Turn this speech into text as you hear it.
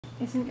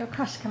Isn't your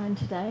crush coming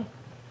today?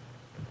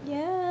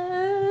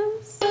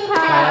 Yes.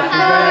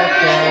 Happy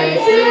birthday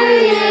to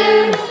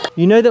you.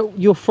 You know that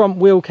your front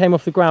wheel came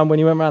off the ground when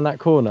you went around that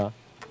corner?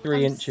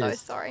 3 inches. I'm so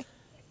sorry.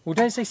 Well,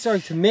 don't say sorry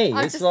to me.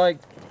 I'm it's just like...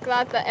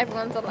 glad that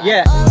everyone's alive.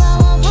 Yeah. All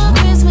I want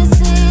for Christmas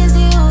is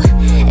you.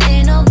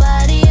 Ain't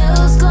nobody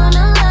else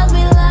gonna love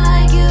me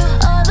like you.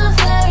 All the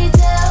fairy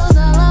tales,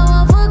 all I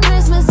want for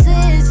Christmas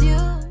is you.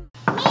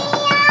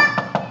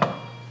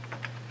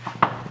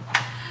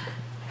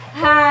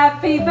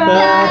 Happy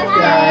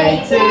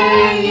birthday to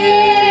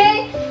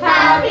you.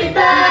 Happy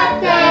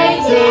birthday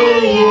to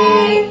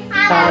you.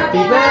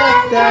 Happy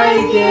birthday,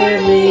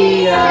 dear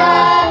Mia.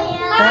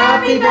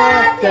 Happy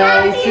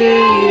birthday to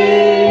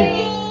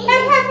you.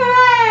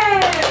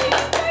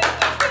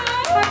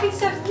 Happy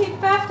 17th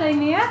birthday,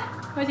 Mia.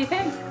 What do you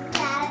think?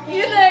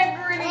 You look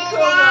really cool,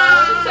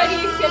 Mom. So do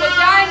you see the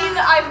Darren?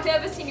 I've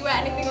never seen you wear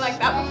anything like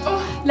that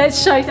before.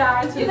 Let's show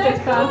Darren to the You big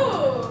look fan.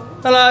 cool.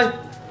 Hello.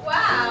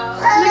 Wow.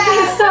 Look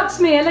at his socks,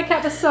 Mia. Look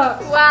at the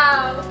socks.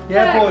 Wow.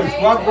 Yeah, boys.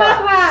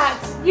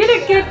 Brats. You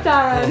look good,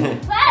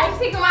 Darren. Let's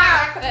take them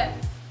out of it.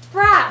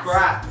 Brats.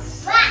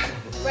 Brats.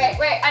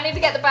 Wait, I need to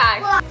get the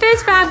bag.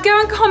 Fizz fam,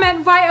 go and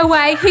comment right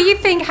away who you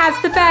think has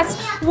the best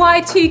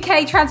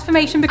Y2K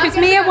transformation, because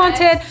I'm gonna Mia go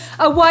wanted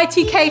a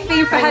Y2K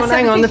theme for her 17th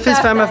Hang on. The Fizz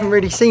fam birthday. haven't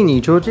really seen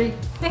you, Georgie.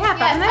 They have,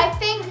 Yes, haven't I they?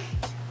 think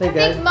There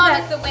Mum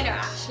is the winner,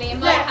 actually, in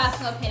my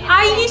personal opinion.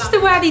 I used to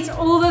wear these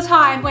all the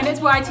time when it's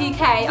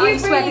Y2K. I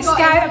used to wear really the got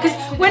scout, into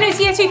because it. when it was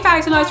year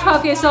 2000 I was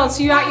 12 years old,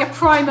 so you're at your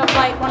prime of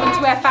like wanting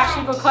to wear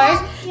fashionable clothes.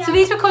 So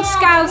these were called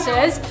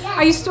Scousers.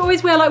 I used to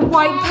always wear like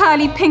white,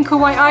 pearly, pink or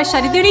white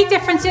eyeshadow. The only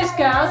difference is,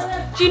 girls,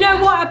 do you know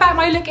what about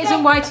my look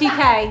isn't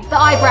Y2K? The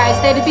eyebrows,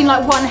 they'd have been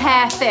like one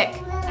hair thick.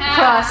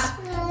 Plus,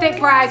 thick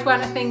brows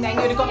weren't a thing then.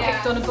 You would have got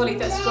picked on and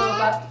bullied at school,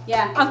 but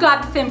yeah. I'm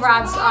glad the thin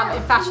brows aren't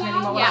in fashion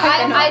anymore. Yeah, I hope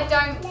they're not. I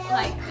don't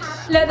like.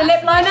 Look, the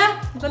lip liner.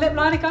 The lip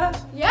liner got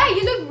it. Yeah,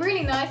 you look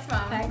really nice,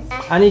 Mum.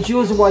 Thanks. And is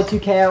yours a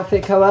Y2K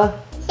outfit colour?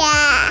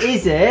 Yeah.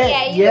 Is it?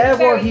 Yeah, you look What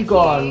very have you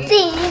got on?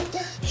 Pink.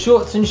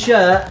 Shorts and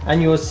shirt.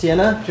 And yours,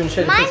 Sienna? Do you want to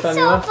show the Mine's Fizz fam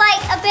sort yours? of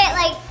like a bit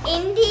like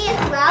indie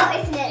as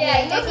well, isn't it?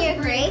 Yeah, Don't you yours is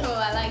agree? really cool.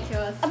 I like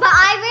yours. But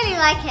I really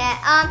like it.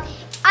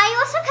 I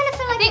also kind of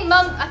feel like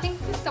I think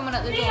there's someone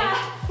at the door. Yeah.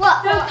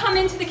 what? Don't come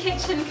into the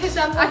kitchen because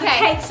all the Okay.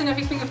 cakes and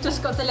everything have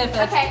just got delivered.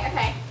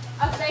 Okay.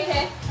 I'll stay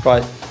here.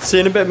 Right. See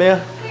you in a bit,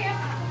 Mia.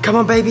 Come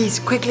on, babies.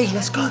 Quickly,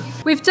 let's go.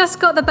 We've just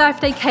got the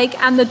birthday cake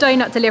and the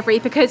donut delivery,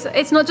 because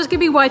it's not just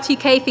going to be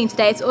Y2K themed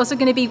today, it's also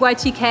going to be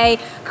Y2K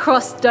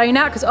cross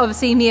donut, because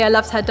obviously Mia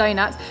loves her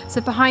donuts.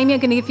 So behind me I'm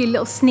going to give you a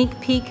little sneak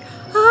peek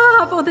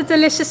of all the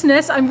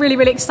deliciousness. I'm really,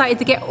 really excited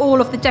to get all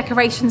of the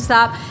decorations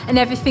up and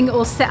everything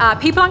all set up.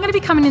 People aren't going to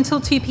be coming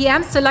until 2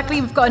 p.m, so luckily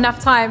we've got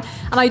enough time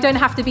and I don't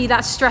have to be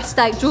that stressed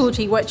out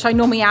Georgie, which I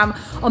normally am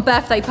on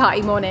birthday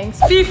party mornings.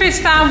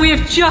 Fizz fam, we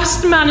have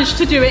just managed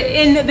to do it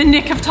in the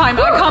nick of time.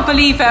 I can't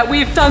believe it.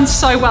 We've done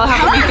so well,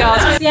 haven't we,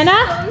 girls?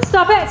 Sienna,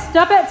 stop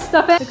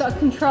it. We've got to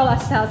control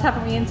ourselves,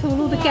 haven't we, until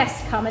all the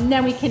guests come, and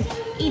then we can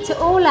eat it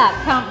all up,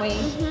 can't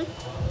we?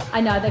 I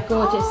know, they're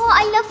gorgeous. Oh,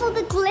 I love all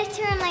the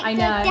glitter and like I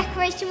the know.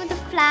 decoration with the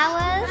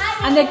flowers.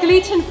 And they're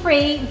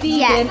gluten-free,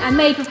 vegan, and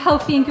made with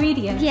healthy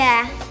ingredients.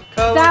 Yeah.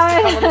 Come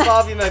on the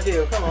Barbie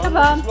mobile. Come on. Come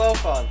on. It's well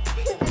fun.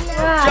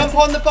 Right. Jump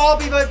on the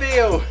Barbie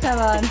mobile. Come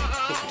on.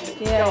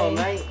 Yeah. Come on,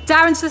 mate.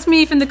 Darren's just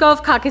moving the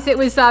golf cart because it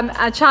was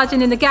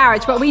charging in the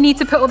garage, but we need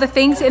to put all the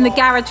things in the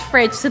garage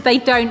fridge so they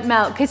don't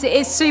melt, because it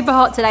is super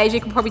hot today, as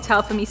you can probably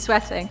tell from me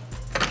sweating.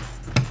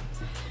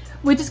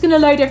 We're just going to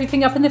load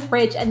everything up in the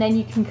fridge and then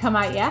you can come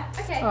out, yeah?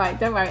 Okay. All right,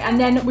 don't worry. And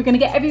then we're going to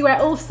get everywhere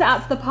all set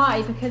up for the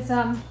party, because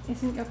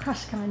isn't your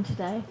crush coming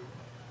today?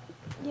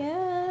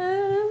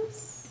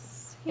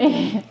 Yes.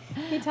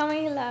 He told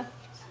me he left.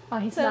 Oh,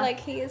 he's So left. like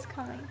he is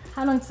coming.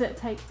 How long does it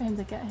take for him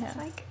to get here? It's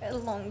like a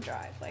long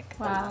drive, a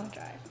Wow. long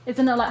drive.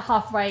 Isn't it like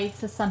halfway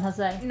to San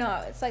Jose?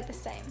 No, it's like the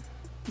same.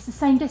 It's the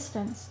same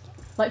distance.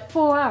 Like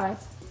 4 hours.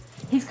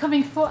 He's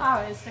coming 4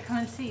 hours to come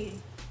and see you.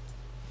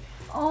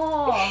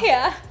 Oh,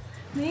 Yeah.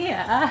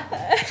 Mia.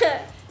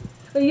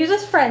 Well, you're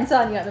just friends,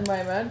 aren't you, at the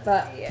moment?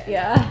 But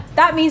yeah.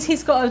 That means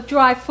he's got to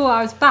drive 4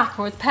 hours back,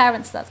 or his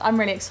parents does. I'm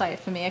really excited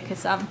for Mia,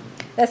 because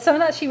there's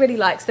someone that she really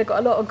likes. They've got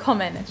a lot in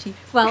common, and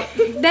well,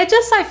 they're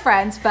just like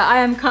friends. But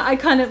I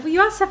kind of. Well, you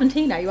are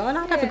 17 now. You are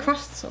allowed to have a crush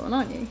on someone,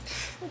 aren't you?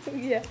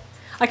 Yeah.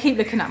 I keep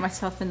looking at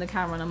myself in the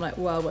camera and I'm like,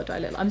 wow, what do I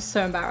look like? I'm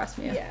so embarrassed,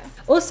 Mia. Yeah.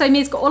 Also,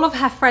 Mia's got all of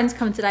her friends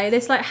coming today.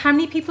 There's like, how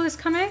many people is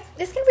coming?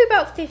 There's gonna be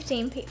about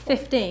 15 people.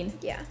 15.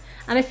 Yeah.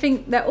 And I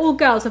think they're all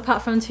girls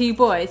apart from 2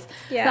 boys.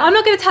 Yeah. Now, I'm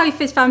not going to tell you,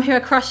 Fizz fam, who her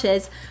crush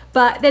is,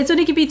 but there's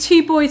only going to be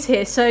 2 boys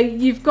here, so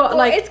you've got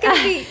like... it's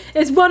gonna be...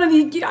 It's one of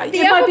the... The it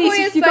might other be, boy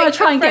is you've like got to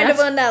try a and friend guess.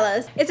 of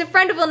Ornella's. It's a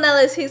friend of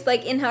Ornella's who's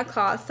like in her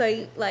class,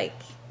 so like...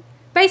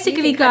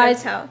 Basically, you can kind guys...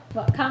 of tell.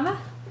 What, camera?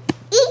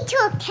 Eat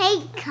your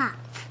cake cup.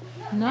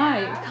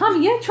 No,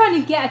 come, you're trying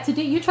to get her to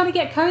do. You're trying to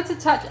get Coa to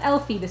touch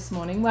Elfie this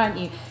morning, weren't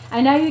you?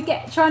 And now you're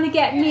trying to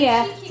get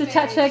Mia to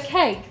touch her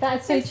cake.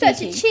 That is so cheeky.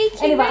 Such a cheeky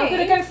Anyway, I'm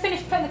move. gonna go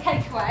finish putting the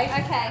cake away.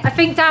 Okay. I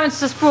think Darren's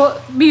just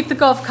moved the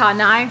golf car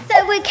now.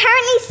 So we're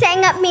currently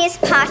setting up Mia's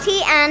party,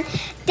 and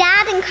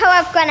Dad and Co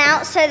have gone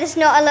out, so there's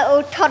not a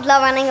little toddler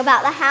running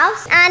about the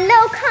house. And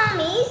little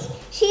Kami's,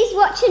 she's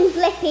watching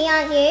Blippi,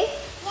 aren't you?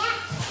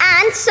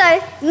 Yeah. And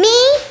so me,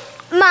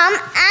 Mum,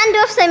 and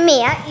also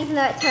Mia, even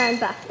though it's her own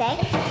birthday.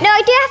 No,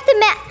 I do have to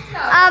admit,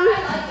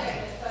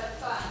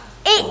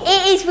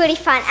 it is really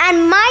fun.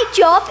 And my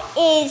job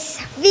is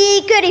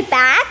the goodie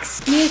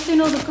bags. Mia's doing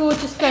all the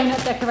gorgeous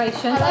donut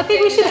decorations. I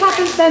think we should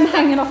have them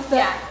hanging off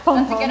the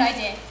pom-poms. That's a good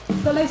idea.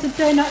 Got loads of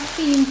donut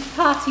themed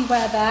party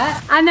wear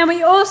there. And then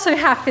we also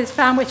have Fizz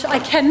Fan, which I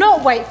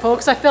cannot wait for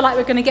because I feel like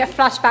we're going to get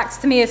flashbacks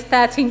to Mia's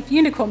 13th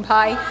unicorn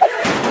pie.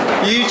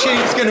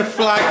 YouTube's gonna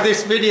flag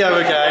this video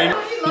again.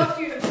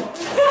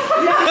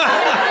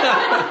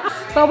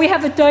 But we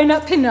have a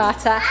donut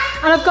pinata,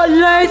 and I've got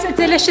loads of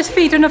delicious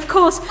food, and of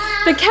course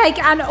the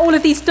cake and all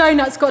of these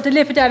donuts got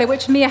delivered earlier,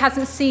 which Mia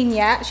hasn't seen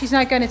yet. She's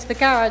now going into the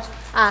garage.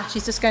 Ah,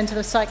 she's just going to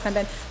the recycling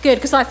bin. Good,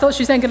 because I thought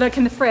she was then going to look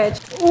in the fridge.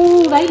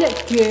 Oh, they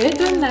look good,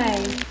 don't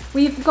they?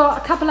 We've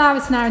got a couple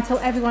hours now until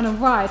everyone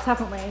arrives,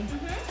 haven't we?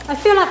 I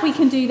feel like we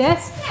can do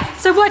this.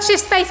 So watch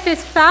this space,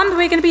 Fizz fam.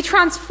 We're going to be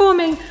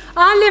transforming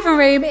our living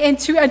room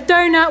into a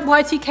donut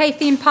Y2K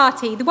themed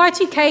party. The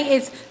Y2K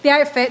is the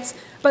outfits,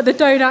 but the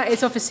donut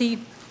is obviously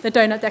the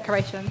donut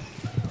decoration,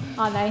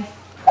 aren't they?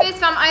 Fizz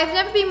fam, I have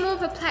never been more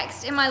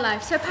perplexed in my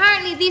life. So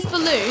apparently these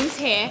balloons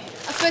here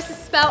are supposed to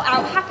spell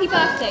out happy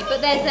birthday,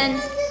 but there's an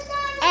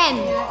N.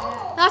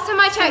 Last time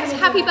I checked,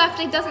 happy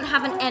birthday doesn't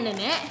have an N in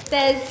it.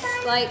 There's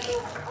like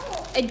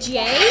a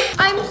J.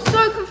 I'm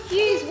so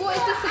confused. What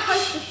is this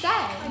supposed to say?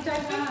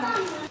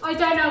 I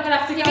don't know, I'm gonna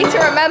have to go. You need to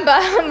remember,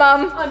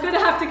 Mum. I'm gonna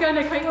have to go and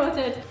look what you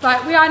ordered.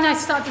 Right, we are now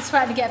starting to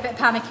sweat and get a bit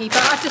panicky, but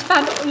I've just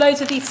found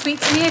loads of these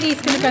sweets. Mia, these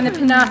are gonna go in the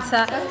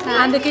pinata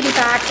and the goodie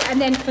bag, and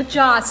then for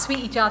jars,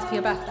 sweetie jars for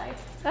your birthday.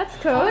 That's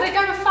I'm cool. gonna go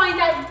and find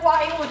out what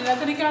I ordered. I'm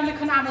gonna go and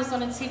look on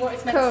Amazon and see what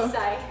it's meant to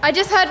say. I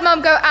just heard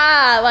Mum go,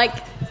 ah, like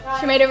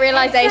she made a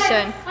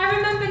realization. I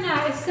remember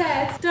now, it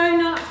says, do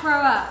not grow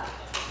up.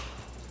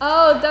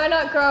 Oh,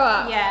 donut grow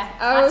up. Yeah,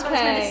 Okay. that's what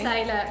it's meant to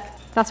say, look.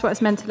 That's what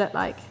it's meant to look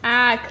like.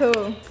 Ah,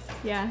 cool.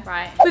 Yeah.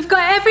 Right. We've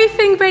got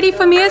everything ready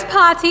for Mia's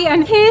party,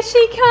 and here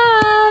she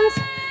comes.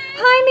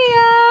 Hi,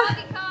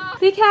 Mia.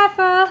 Be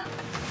careful.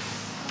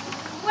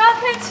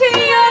 Welcome to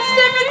your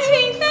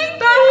 17th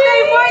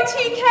birthday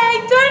Y2K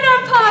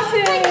donut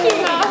party. Thank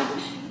you, Mum.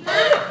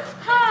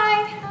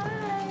 Hi.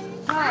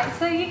 Right,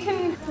 so you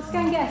can just go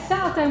and get a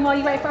settle done while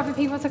you wait for other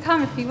people to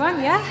come if you want,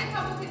 yeah?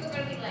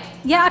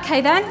 Yeah,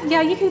 okay then.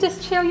 Yeah, you can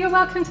just chill. You're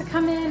welcome to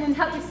come in and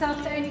help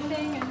yourself to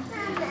anything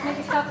and make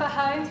yourself at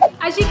home.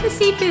 As you can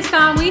see, Fizz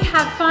fam, we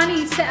have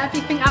finally set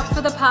everything up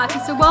for the party.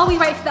 So while we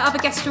wait for the other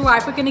guests to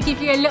arrive, we're going to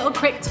give you a little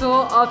quick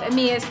tour of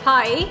Mia's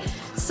party.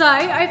 So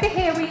over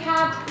here we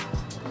have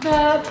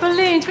the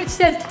balloons, which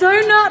says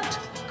 "Do not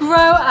grow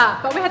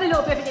up." But we had a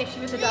little bit of an issue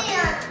with the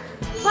document.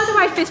 By the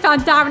way, Fizz fam,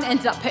 Darren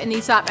ended up putting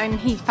these up, and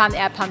he found the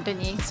air pump,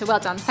 didn't you? So well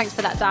done. Thanks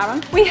for that,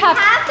 Darren. We have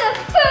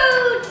The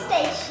food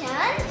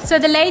station. So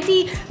the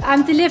lady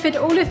delivered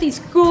all of these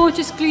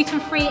gorgeous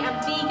gluten-free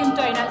and vegan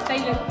donuts. They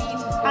look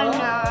beautiful. I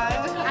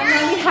know. And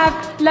then we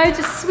have loads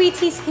of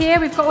sweeties here.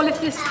 We've got all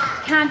of this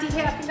candy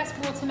here. I think that's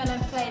watermelon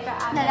flavour.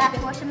 And No, that's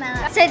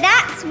watermelon. So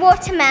that's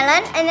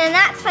watermelon, and then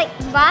that's like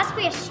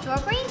raspberry or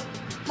strawberry?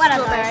 What are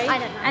those? strawberry. I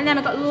don't know. And then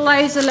we've got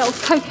loads of little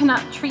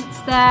coconut treats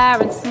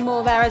there and some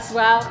more there as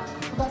well.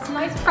 We've got some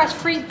nice fresh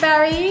fruit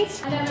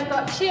berries. And then we've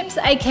got chips,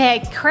 aka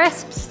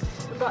crisps.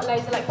 We've got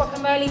loads of like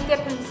guacamole dip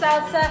and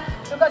salsa.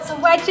 We've got some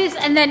wedges,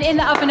 and then in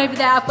the oven over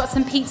there I've got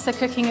some pizza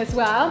cooking as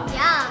well.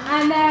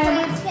 Yum. And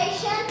then Food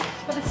station.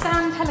 got the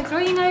San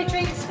Pellegrino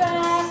drinks there.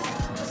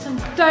 Got some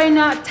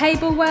donut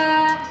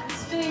tableware,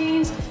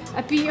 spoons,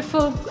 a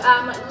beautiful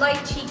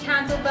lychee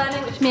candle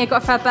burning which Mia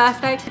got for her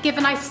birthday to give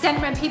a nice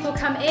scent when people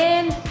come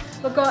in.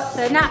 We've got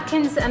the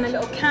napkins and a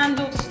little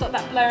candle to stop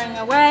that blowing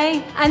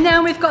away. And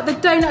then we've got the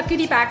donut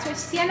goodie bags, which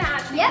Sienna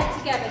actually put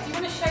together. Do you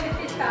want to show the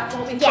Fizz bag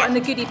what we've got in the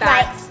goodie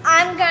bags? Right,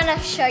 I'm gonna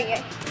show you.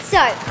 So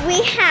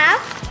we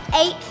have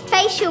a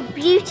facial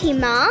beauty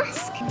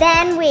mask.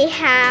 Then we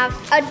have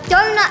a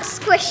donut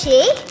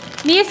squishy.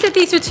 Mia said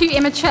these were too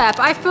immature,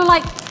 but I feel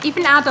like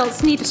even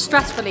adults need a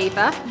stress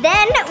reliever.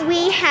 Then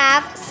we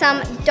have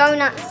some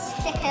donut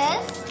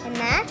stickers in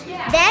there.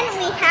 Then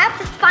we have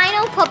the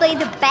final, probably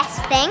the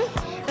best thing.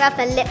 We have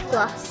the lip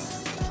gloss.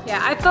 Yeah,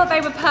 I thought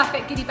they were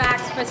perfect goodie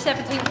bags for a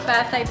 17th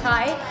birthday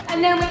party.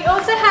 And then we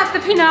also have the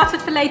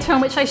pinata for later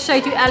on, which I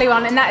showed you earlier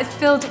on, and that is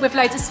filled with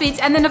loads of sweets.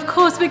 And then of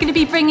course we're going to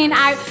be bringing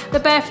out the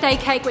birthday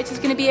cake, which is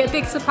going to be a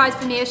big surprise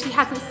for Mia. She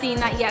hasn't seen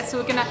that yet, so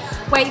we're going to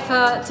wait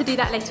to do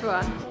that later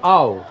on.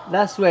 Oh,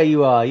 that's where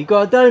you are. You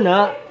got a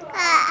donut?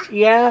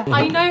 Yeah.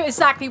 I know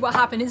exactly what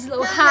happened. His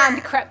little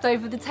hand crept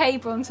over the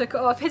table and took it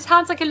off. His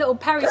hand's like a little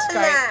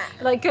periscope.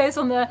 It like goes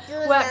on the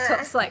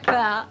worktops like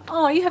that.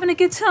 Oh, are you having a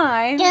good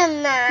time?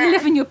 You're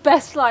living your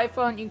best life,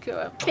 aren't you,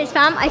 Kua? Fizz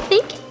fam, I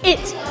think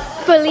it's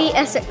fully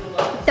a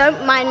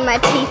don't mind my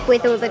teeth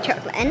with all the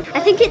chocolate in. I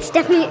think it's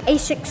definitely a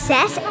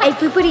success.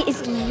 Everybody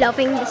is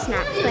loving the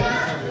snack thing.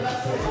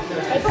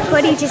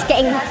 Everybody just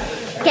getting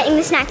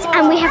the snacks,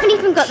 and we haven't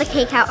even got the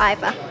cake out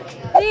either.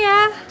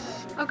 Yeah,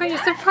 I've got your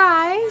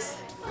surprise.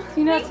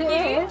 Do you know what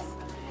it is?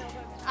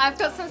 I've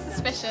got some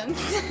suspicions.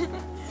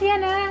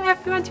 Sienna,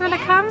 everyone, do you want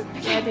to come?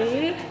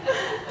 Ready?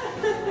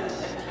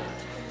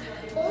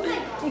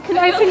 You can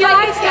open your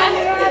eyes,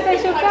 Sienna.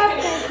 There's your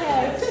birthday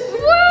cake.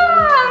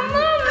 Wow,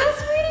 Mum,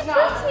 that's really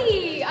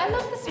pretty. I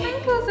love the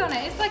sprinkles on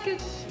it. It's like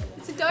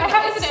it's a donut, I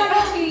haven't isn't sung it? it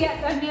to you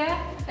yet, then,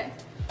 yeah? Okay.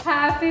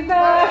 Happy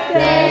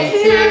birthday to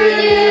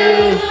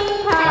you.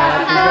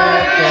 Happy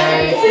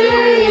birthday to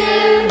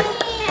you.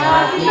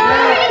 Happy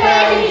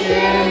birthday to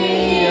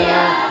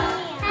Mia.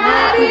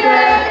 Happy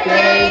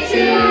birthday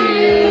to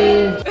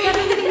you.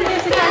 17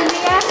 years ago,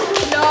 Mia.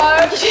 No.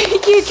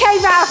 You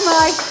came out of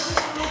my...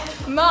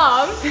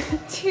 Mum,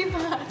 too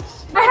much.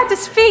 I had the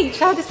speech.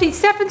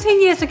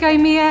 17 years ago,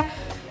 Mia.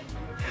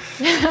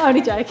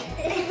 Only joking.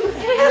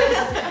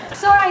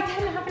 Sorry, I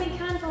didn't have any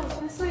candles.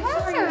 I'm so That's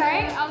sorry.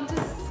 alright. I'll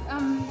just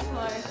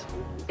blow.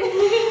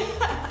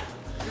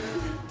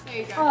 There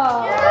you go. Oh.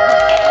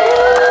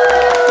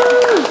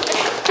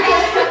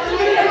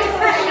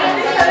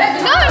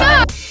 No,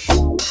 no.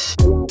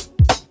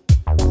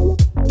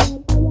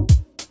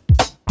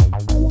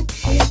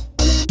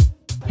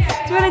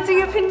 Do you want to do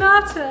your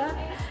pinata?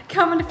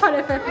 Come in front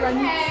of everyone.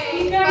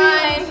 Okay, You know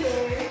fine. you do.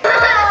 I'll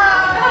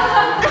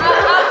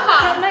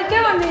pass. No, go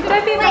on, Mia.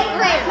 Don't be Wait.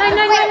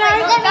 No.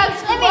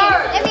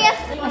 Let me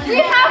ask. We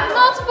have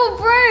multiple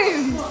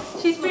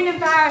brooms. She's been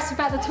embarrassed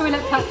about the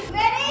toilet paper.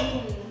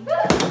 Ready?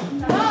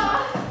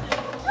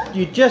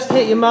 You just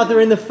hit your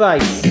mother in the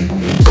face.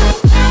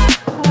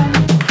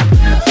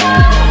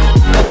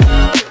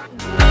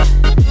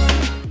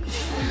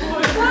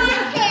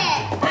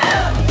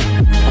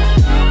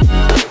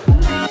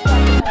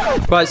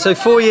 Right, so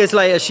 4 years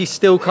later, she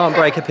still can't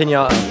break a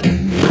piñata.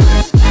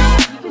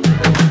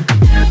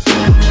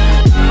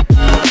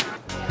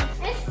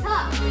 It's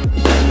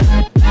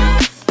tough.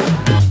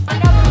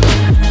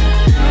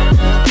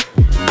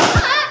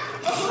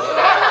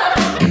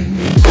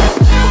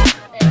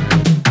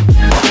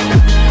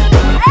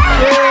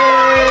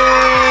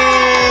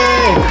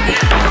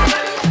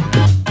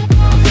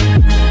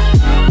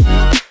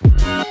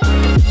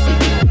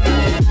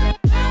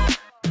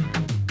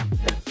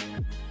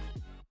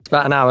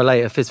 About an hour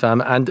later, Fizz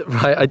fam, and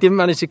right, I didn't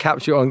manage to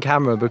capture it on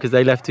camera because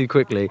they left too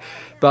quickly,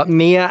 but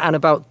Mia and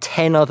about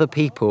 10 other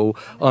people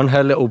on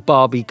her little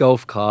Barbie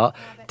golf cart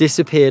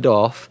disappeared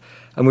off,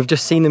 and we've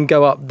just seen them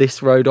go up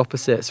this road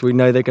opposite, so we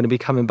know they're going to be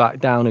coming back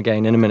down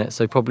again in a minute,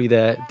 so probably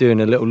they're doing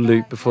a little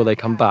loop before they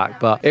come back.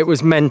 But it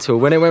was mental.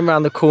 When it went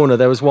around the corner,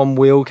 there was one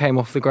wheel came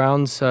off the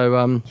ground,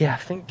 so yeah, I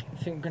think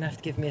we're going to have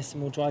to give Mia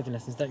some more driving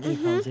lessons, don't you,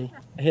 Pansy?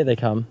 Here they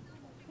come.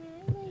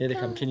 Here they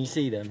come. Can you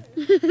see them?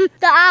 The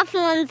other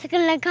one's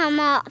gonna come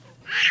up.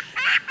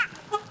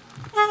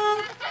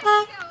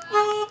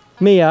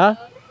 Mia,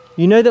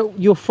 you know that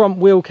your front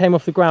wheel came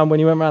off the ground when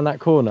you went around that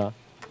corner?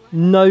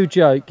 No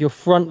joke, your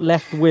front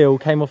left wheel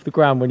came off the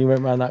ground when you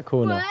went around that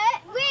corner.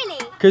 What? Really?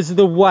 Because of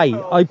the weight,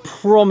 I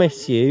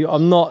promise you,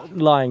 I'm not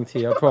lying to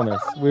you, I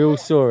promise. We all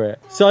saw it.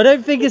 So I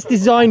don't think it's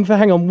designed for,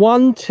 hang on,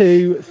 1,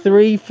 2,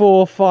 3,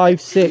 4,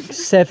 5, 6,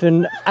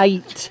 7,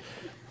 8.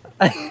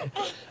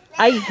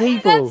 8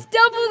 people. That's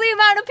double the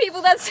amount of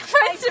people that's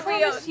supposed to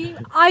be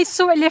on. I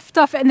saw it lift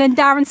off and then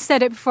Darren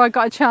said it before I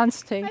got a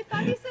chance to. I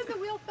thought you said the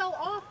wheel fell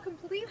off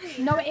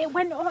completely. No, it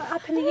went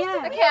up in the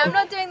air. Okay, I'm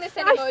not doing this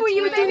anymore. thought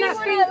you were doing that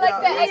thing.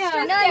 Like the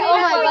extra step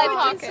on my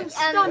life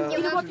pocket.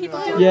 You know what people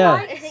do?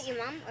 Yeah. Is it your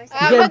mum or is it?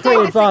 You're getting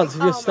pretty advanced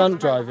with your stunt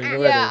driving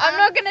already. Yeah, I'm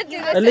not gonna do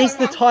this. At least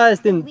the tyres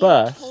didn't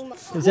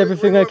burst. Is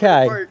everything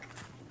okay?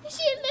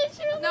 She literally.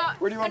 No,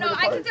 Where do you want no, me to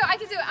I can park? do it. I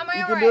can do it. Am I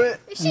You alright? can do it.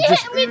 She You hit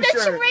just- me with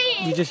the Sure. tree.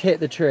 You just hit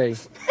the tree.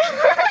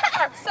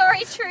 Sorry,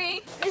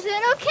 tree. Is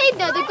it okay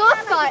though? The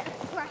golf cart.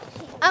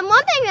 I'm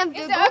wanting them to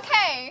Is go. it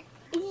okay?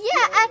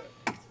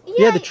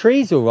 Yeah, the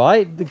tree's all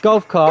right. The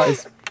golf cart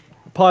is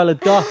a pile of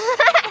dust.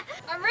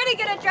 I'm really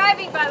good at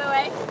driving, by the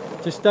way.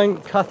 Just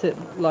don't cut it,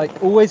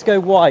 like, always go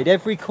wide.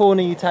 Every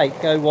corner you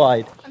take, go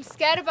wide. I'm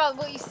scared about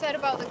what you said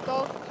about the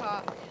golf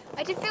cart.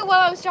 I did feel while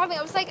I was driving,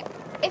 I was like,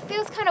 it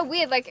feels kind of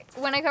weird. Like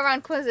when I go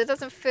around corners, it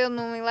doesn't feel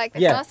normally like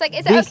this. And I was like,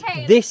 is this, it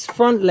okay? This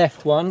front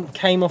left one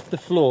came off the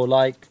floor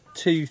like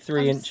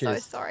 2-3 inches. I'm so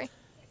sorry.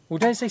 Well,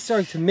 don't say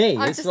sorry to me.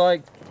 I'm It's just-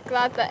 like,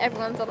 Glad that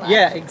everyone's alive.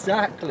 yeah,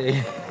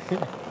 exactly.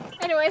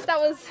 Anyways, that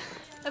was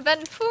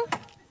eventful.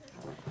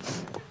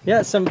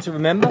 Yeah, it's something to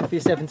remember for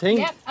your 17th.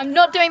 Yep, I'm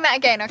not doing that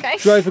again, okay?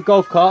 Drove a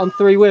golf cart on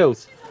 3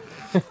 wheels.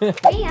 Mia,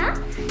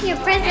 your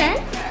present.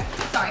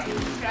 Sorry, could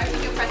I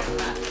put your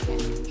present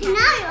first? Can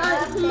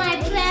I open my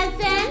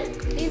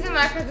present? These are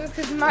my presents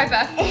because it's my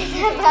birthday. It's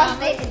her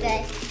birthday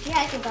today. She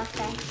has your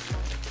birthday.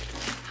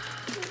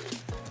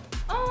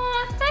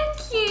 Oh, thank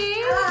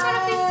you. That's one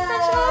of these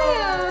essential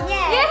oils.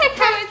 Yeah, it's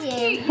thank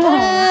cute.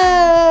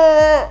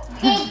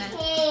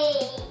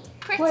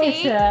 Pretty. What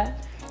is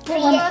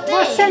it?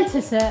 What scent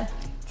is it?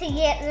 To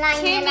get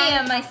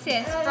Mia, my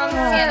sis from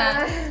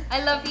Sienna.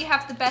 I love you.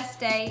 Have the best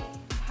day.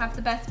 Have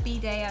the best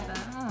B-day ever.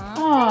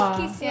 Aww.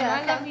 Thank you, Sienna.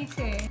 I love you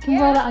too. You can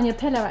roll that on your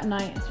pillow at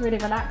night. It's really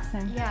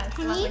relaxing. Yeah, it's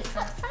lovely.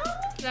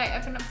 Should I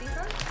open up these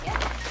ones? Yeah.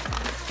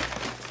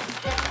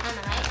 That's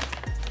Emma,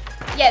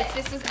 right? Yes,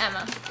 this was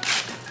Emma.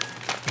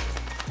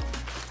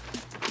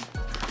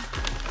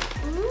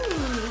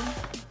 Ooh.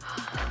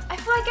 I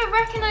feel like I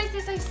recognize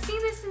this. I've seen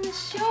this in the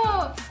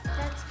shops.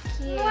 That's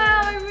cute.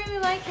 Wow, I really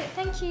like it.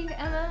 Thank you,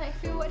 Emma,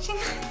 if you're watching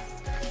this.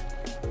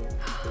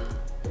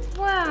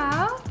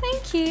 Wow,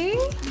 thank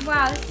you.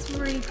 Wow, this is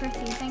really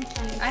pretty. Thank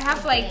you. I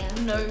have like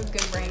no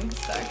good rings,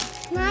 so.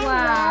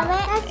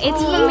 Wow.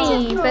 It's for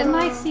me, but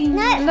nice.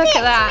 look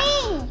at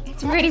that.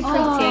 It's really pretty.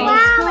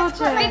 Wow, It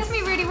fits me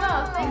really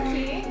well. Thank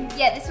you.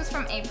 Yeah, this was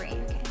from Avery.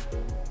 Okay.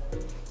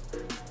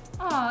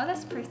 Oh,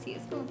 that's pretty.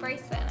 It's a little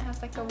bracelet and it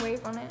has like a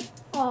wave on it.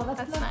 Oh,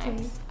 that's lovely.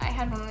 Nice. I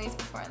had one of these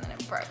before and then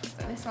it broke,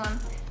 so this one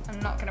I'm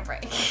not gonna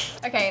break.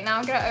 Okay, now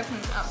I'm gonna open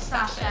up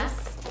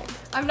Sasha's.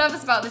 I'm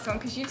nervous about this one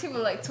because you two were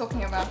like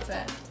talking about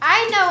it.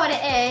 I know what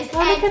it is. Oh,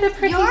 look at the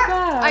pretty girl.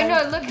 I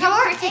know, look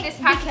how pretty this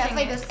packaging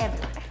is.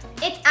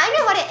 I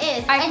know what it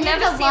is. I've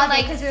never seen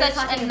like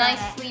such a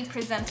nicely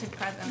presented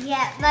present.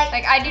 Yeah,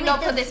 like I do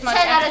not put this much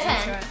 10 out of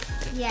effort 10.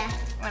 into it. Yeah.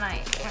 When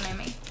I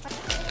make.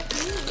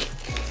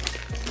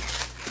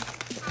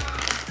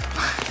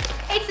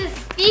 It's a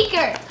speaker.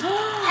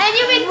 And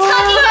you've been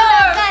talking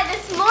about that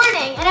this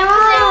morning. And I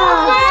was like,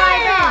 oh my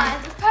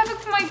god. It's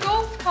perfect for my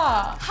golf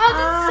cart. How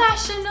did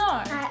Sasha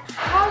know?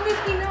 How did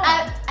he know?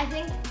 I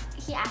think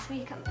he asked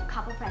me a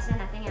couple presents.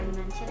 I think I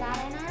mentioned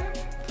that in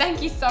it.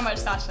 Thank you so much,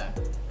 Sasha.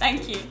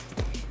 Thank you.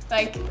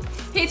 Like,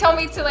 he told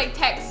me to like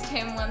text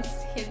him once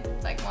he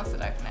like wants to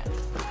open it.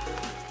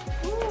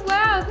 Ooh,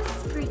 wow, this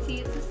is pretty.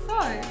 It's a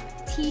soap.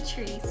 Tea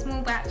tree,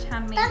 small batch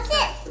handmade. That's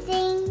it.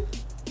 Sing.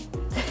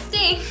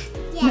 Sting.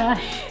 Yeah.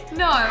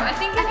 No, I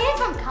think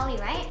it's from Cully,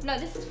 right? No,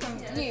 this is from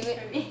you.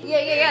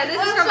 Yeah. This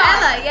is from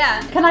Ella.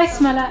 Yeah. Can I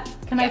smell it?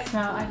 Can I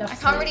smell it? I love I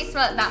can't really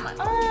smell it that much.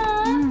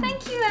 Oh,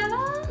 thank you,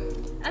 Ella.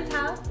 And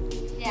Tal.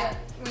 Yeah.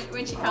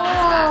 When she comes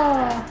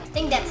back. I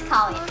think that's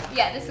Cully.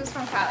 Yeah, this was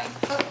from Callie.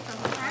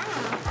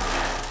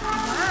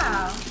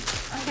 Wow.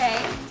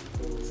 Okay.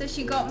 So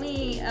she got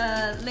me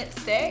a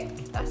lipstick.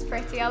 That's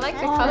pretty. I like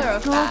the color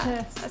of that.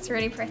 gorgeous. That's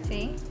really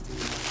pretty.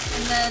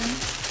 And then,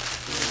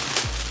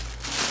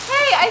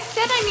 hey, I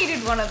said I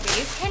needed one of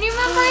these. Can you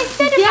remember I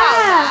said about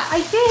that? I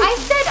did. I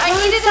said I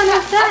needed on a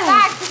the set.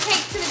 bag to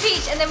take to the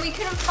beach, and then we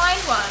couldn't find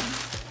one.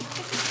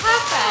 This is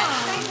perfect.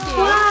 Thank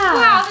you.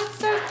 Wow. Wow, that's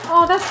so.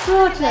 Oh, that's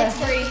gorgeous. That's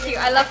really cute.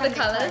 I love the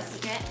colors.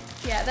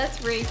 Yeah,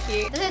 that's really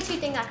cute. Those are two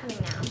things that are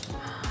coming now.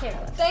 Here,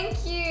 look.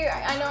 Thank you.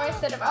 I know I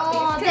said about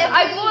Oh, these they're because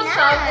I really bought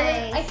some and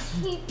then I nice.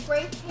 keep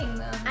breaking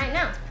them. I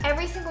know.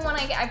 Every single one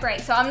I get, I break.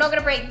 So I'm not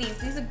gonna break these.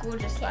 These are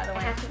gorgeous, by the way.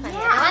 I have to find Yeah,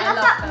 it. I love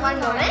that them. one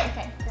moment.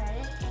 Okay.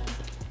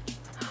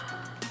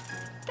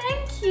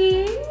 Thank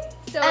you.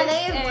 So I know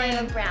you're it's, wearing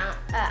a brown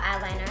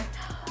eyeliner.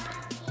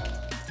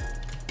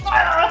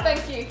 Oh,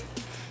 thank you.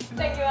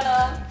 Thank you,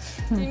 Anna.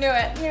 You knew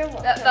it. You're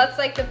welcome. That's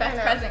like the best I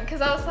know. present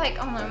because I was like,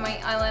 oh no, my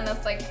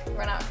eyeliner's like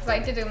run out because I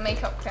did a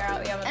makeup clear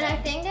out the other day. And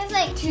I think there's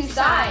like two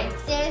sides.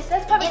 sides. There's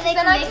That's perfect, like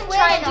then I can liquid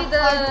try and and a do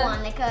the- hard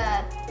one, like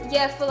a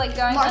Yeah, for like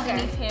going Marker.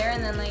 underneath here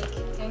and then like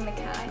doing the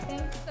cat, I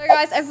think. So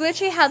guys, I've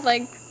literally had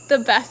like the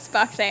best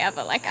birthday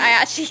ever. Like I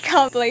actually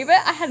can't believe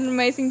it. I had an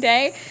amazing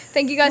day.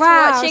 Thank you guys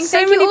Wow, for watching. so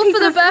Thank you many all for the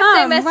people have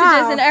birthday come. messages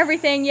Wow. and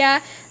everything.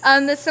 Yeah.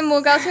 There's some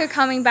more girls who are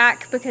coming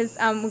back because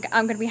I'm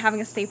gonna be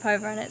having a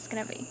sleepover and it's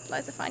gonna be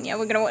loads of fun. Yeah,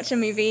 we're gonna watch a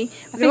movie.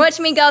 We're gonna watch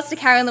Mean Girls to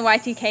carry on the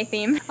Y2K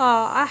theme.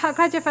 Oh, I'm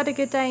glad you've had a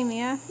good day,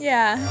 Mia.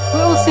 Yeah.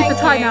 We're all super Thank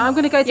tired you. now. I'm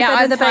going to go to Yeah, bed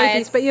I'm with the tired.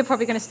 babies, but you're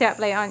probably going to stay up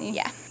late, aren't you?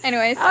 Yeah.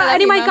 Anyways, I love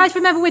Anyway, you, Mum. guys,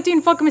 remember we're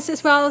doing Vlogmas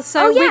as well,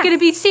 so Oh, yeah. we're going to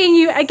be seeing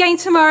you again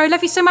tomorrow.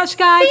 Love you so much,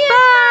 guys. See you Bye.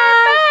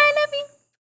 tomorrow. Bye.